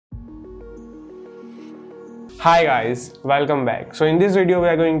Hi guys, welcome back. So in this video we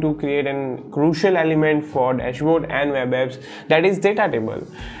are going to create a crucial element for dashboard and web apps, that is data table.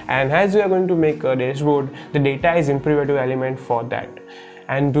 And as we are going to make a dashboard, the data is imperative element for that.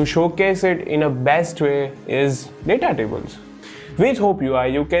 And to showcase it in a best way is data tables. With Hope UI,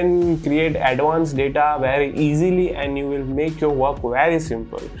 you can create advanced data very easily and you will make your work very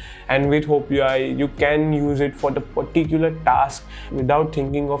simple. And with Hope UI, you can use it for the particular task without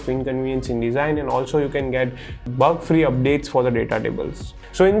thinking of inconvenience in design, and also you can get bug-free updates for the data tables.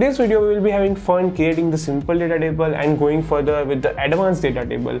 So in this video, we will be having fun creating the simple data table and going further with the advanced data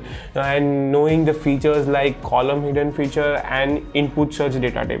table and knowing the features like column hidden feature and input search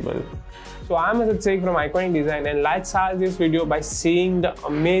data table. So I'm Sheikh from Iqonic Design, and let's start this video by seeing the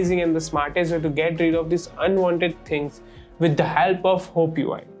amazing and the smartest way to get rid of these unwanted things with the help of Hope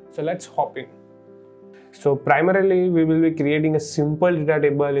UI. So let's hop in. So primarily we will be creating a simple data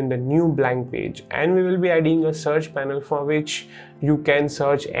table in the new blank page, and we will be adding a search panel for which you can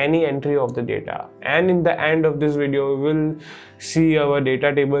search any entry of the data. And in the end of this video, we will see our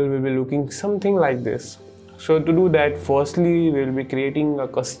data table will be looking something like this. So to do that, firstly we will be creating a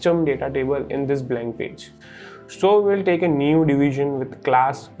custom data table in this blank page. So we will take a new division with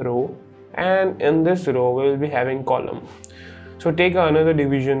class row, and in this row we will be having column. So take another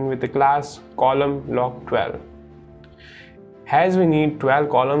division with the class column log 12. As we need 12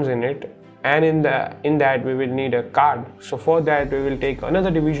 columns in it, and in that we will need a card. So for that we will take another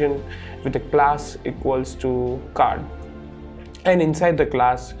division with the class equals to card. And inside the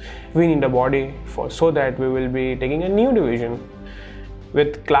class we need a body so that we will be taking a new division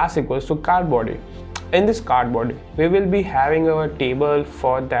with class equals to card body. In this card body we will be having our table.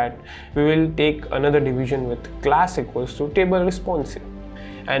 For that we will take another division with class equals to table responsive,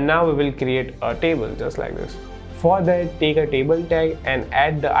 and now we will create a table just like this. For that, take a table tag and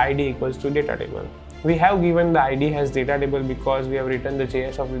add the id equals to data table. We have given the id as data table because we have written the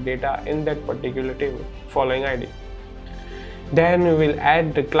JS of the data in that particular table following id. Then we will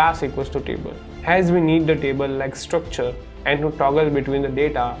add the class equals to table. As we need the table like structure, and to toggle between the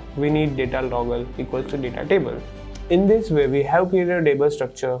data, we need data toggle equals to data table. In this way, we have created a table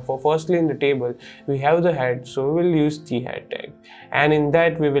structure. For firstly in the table, we have the head, so we will use the head tag. And in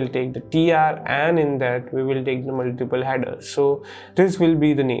that we will take the tr, and in that we will take the multiple headers. So this will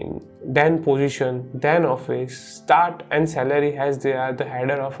be the name, then position, then office, start and salary, as they are the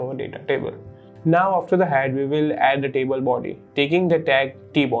header of our data table. Now after the head, we will add the table body, taking the tag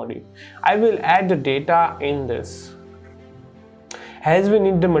tbody. I will add the data in this. As we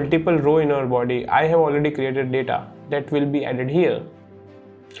need the multiple row in our body, I have already created data that will be added here.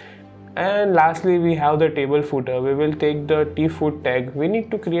 And lastly, we have the table footer. We will take the tfoot tag. We need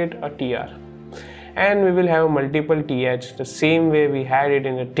to create a tr. And we will have multiple th, the same way we had it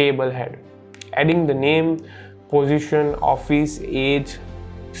in the table head. Adding the name, position, office, age,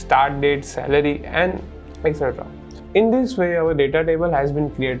 start date, salary, and etc. In this way our data table has been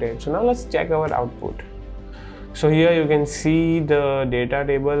created. So now let's check our output. So here you can see the data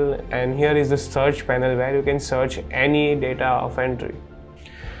table, and here is the search panel where you can search any data of entry.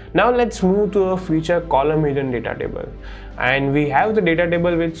 Now let's move to a feature column hidden data table, and we have the data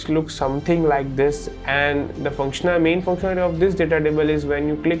table which looks something like this. And the main functionality of this data table is when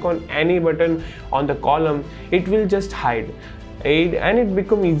you click on any button on the column, it will just hide. And it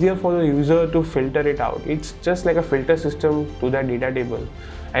becomes easier for the user to filter it out. It's just like a filter system to that data table.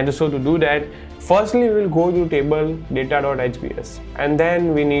 And so to do that, firstly we will go to table data.hbs, and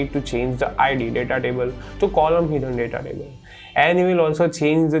then we need to change the id data table to column hidden data table, and we will also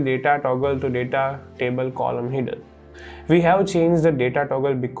change the data toggle to data table column hidden. We have changed the data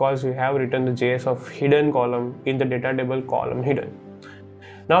toggle because we have written the JS of hidden column in the data table column hidden.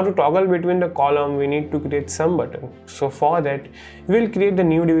 Now to toggle between the column, we need to create some button. So for that, we will create the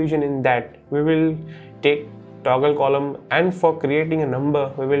new division. In that, we will take toggle column, and for creating a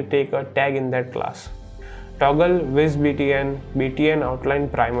number, we will take a tag in that class. Toggle with btn outline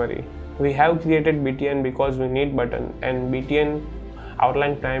primary. We have created btn because we need button, and btn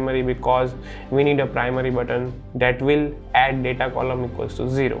outline primary because we need a primary button that will add data column equals to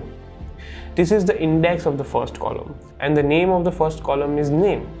 0. This is the index of the first column, and the name of the first column is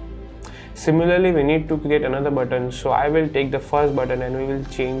name. Similarly, we need to create another button, so I will take the first button and we will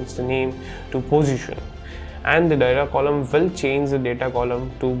change the name to position, and the data column will change the data column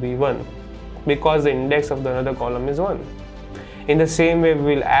to be 1 because the index of the another column is 1. In the same way,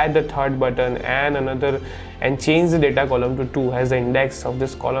 we will add the third button and change the data column to 2 as the index of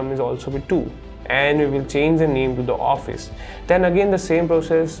this column is also be 2. And we will change the name to the office. Then again the same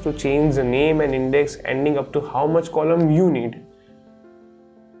process to change the name and index, ending up to how much column you need.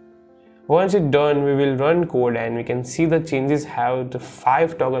 Once it's done, we will run code and we can see the changes have the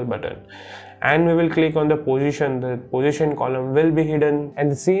 5 toggle button, and we will click on the position column will be hidden,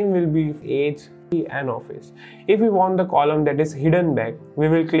 and the same will be age and office. If we want the column that is hidden back, we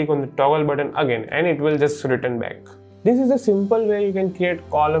will click on the toggle button again and it will just return back. This is a simple way you can create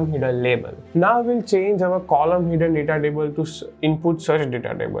column hidden label. Now we'll change our column hidden data table to input search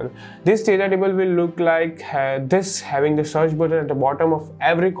data table. This data table will look like this, having the search button at the bottom of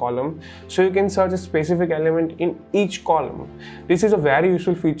every column, so you can search a specific element in each column. This is a very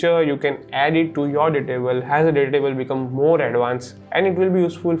useful feature. You can add it to your data table as the data table become more advanced, and it will be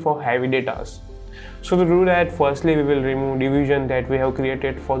useful for heavy data. So to do that, firstly we will remove division that we have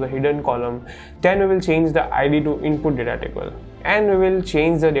created for the hidden column. Then we will change the ID to input data table, and we will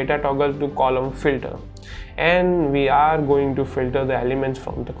change the data toggle to column filter, and we are going to filter the elements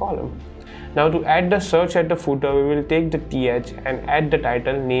from the column. Now to add the search at the footer, we will take the th and add the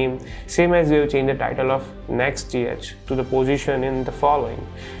title name, same as we have changed the title of next th to the position in the following.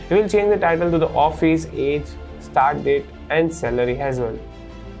 We will change the title to the office, age, start date and salary as well.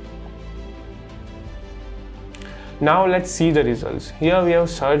 Now let's see the results. Here we have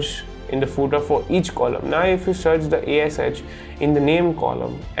searched in the footer for each column. Now if you search the ASH in the name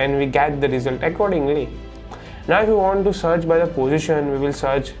column, and we get the result accordingly. Now if you want to search by the position, we will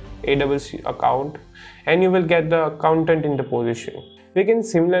search ACC account, and you will get the accountant in the position. We can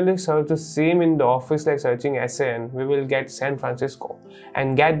similarly search the same in the office, like searching SAN, we will get San Francisco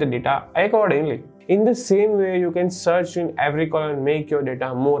and get the data accordingly. In the same way, you can search in every column and make your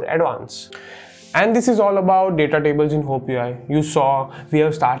data more advanced. And this is all about data tables in Hope UI. You saw we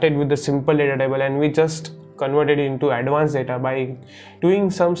have started with the simple data table and we just converted it into advanced data by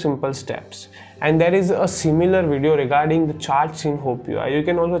doing some simple steps. And there is a similar video regarding the charts in Hope UI. You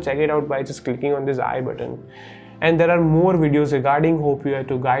can also check it out by just clicking on this I button. And there are more videos regarding Hope UI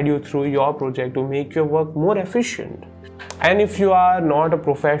to guide you through your project to make your work more efficient. And if you are not a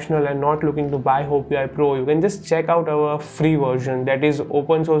professional and not looking to buy Hope UI Pro, you can just check out our free version, that is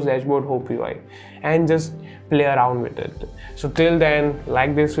open source dashboard Hope UI, and just play around with it. So till then,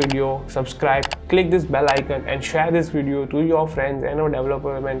 like this video, subscribe, click this bell icon and share this video to your friends and our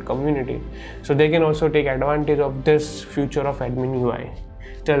development community, so they can also take advantage of this future of admin UI.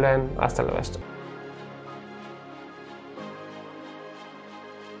 Till then, hasta la vista.